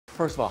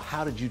first of all,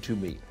 how did you two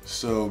meet?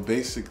 So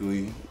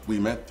basically, we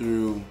met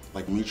through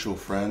like mutual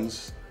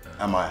friends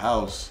at my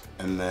house,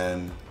 and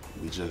then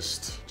we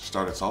just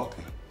started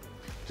talking.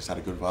 Just had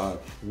a good vibe.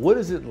 What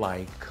is it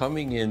like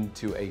coming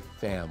into a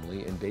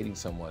family and dating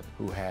someone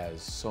who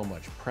has so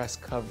much press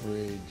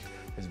coverage,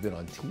 has been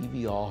on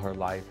TV all her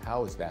life?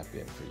 How has that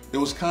been for you? It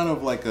was kind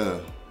of like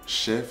a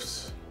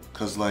shift,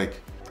 cause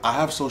like I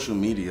have social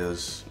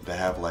medias that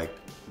have like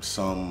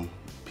some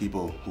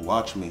people who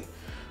watch me,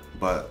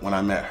 but when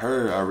I met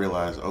her, I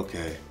realized,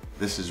 okay,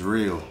 this is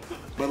real.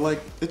 But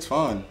like, it's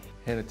fun.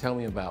 Hannah, tell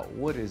me about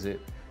what is it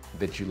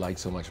that you like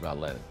so much about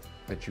Lennon,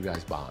 that you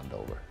guys bond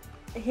over?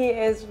 He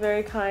is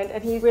very kind,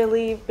 and he's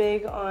really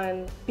big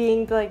on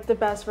being like the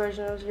best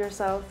version of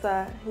yourself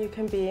that you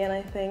can be, and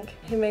I think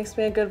he makes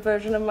me a good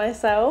version of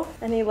myself,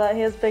 and he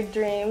has big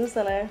dreams,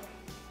 and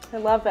I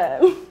love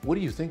it. What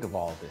do you think of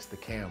all this, the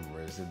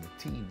cameras and the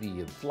TV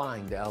and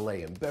flying to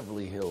LA and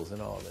Beverly Hills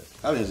and all this?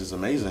 I think this is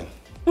amazing.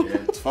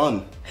 Yeah, it's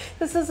fun.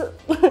 This is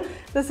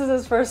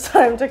his first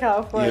time to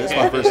California. Yeah, it's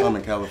my first time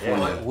in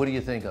California. What do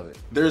you think of it?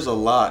 There's a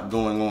lot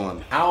going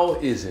on. How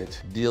is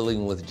it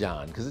dealing with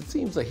John? Because it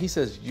seems like he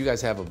says you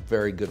guys have a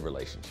very good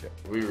relationship.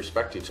 We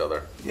respect each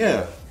other.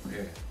 Yeah.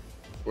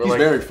 We're He's like,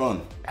 very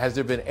fun. Has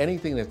there been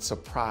anything that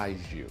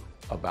surprised you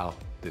about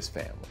this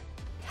family?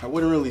 I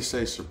wouldn't really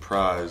say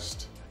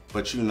surprised,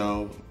 but you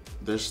know,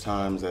 there's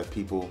times that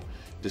people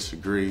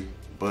disagree,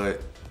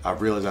 but I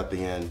realized at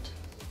the end,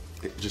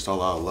 it's just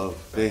all out of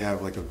love. They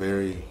have like a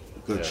very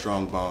good,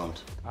 strong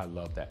bond. I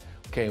love that.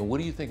 Okay, and what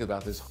do you think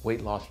about this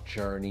weight loss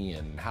journey,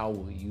 and how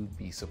will you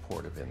be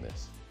supportive in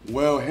this?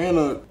 Well,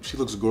 Hannah, she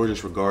looks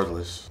gorgeous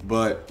regardless,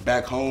 but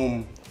back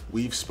home,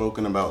 we've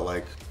spoken about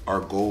like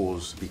our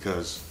goals,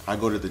 because I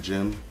go to the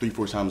gym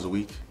 3-4 times a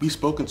week. We've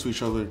spoken to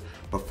each other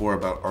before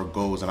about our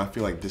goals, and I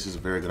feel like this is a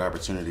very good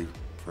opportunity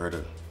for her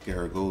to get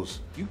her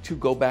goals. You two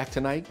go back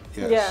tonight?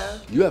 Yes.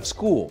 Yeah. You have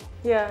school.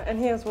 Yeah, and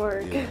he has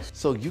work. Yes.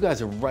 So you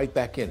guys are right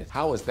back in it.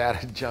 How is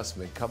that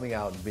adjustment, coming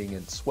out and being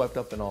swept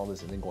up in all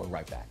this and then going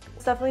right back?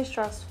 It's definitely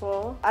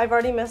stressful. I've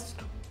already missed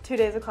 2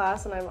 days of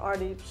class, and I'm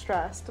already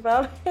stressed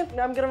about it.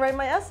 I'm gonna write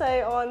my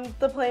essay on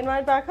the plane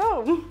ride back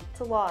home.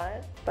 It's a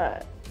lot,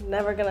 but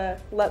never gonna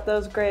let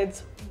those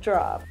grades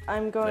drop.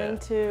 I'm going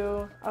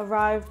to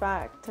arrive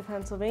back to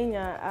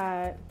Pennsylvania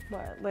at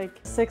what, like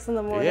 6 in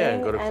the morning, Yeah,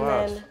 and go to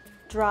class. then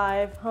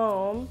drive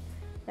home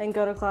and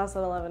go to class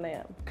at 11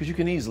 a.m. Because you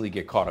can easily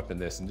get caught up in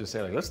this and just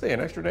say, like, let's stay an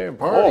extra day and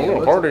oh, party. I'm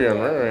gonna party in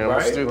there. Right,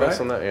 Let's do this right.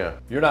 and that, yeah.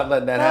 You're not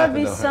letting that That happen, would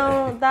be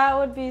though. that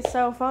would be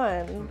so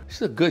fun.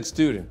 She's a good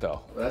student, though.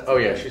 Oh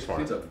yeah, she's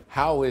smart.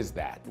 How is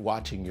that,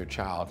 watching your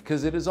child?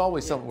 Because it is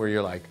always something where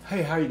you're like,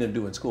 hey, how are you gonna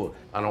do in school?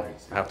 I don't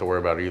have to worry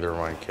about either of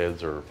my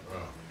kids or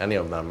any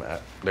of them.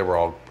 They were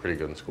all pretty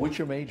good in school. What's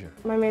your major?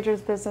 My major is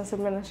business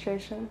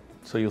administration.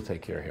 So you'll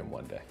take care of him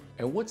one day.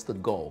 And what's the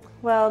goal?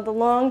 Well, the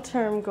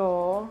long-term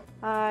goal,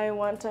 I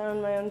want to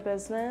own my own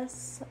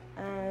business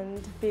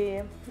and be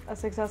a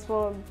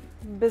successful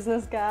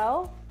business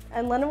gal.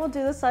 And Lennon will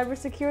do the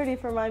cybersecurity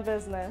for my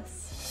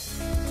business.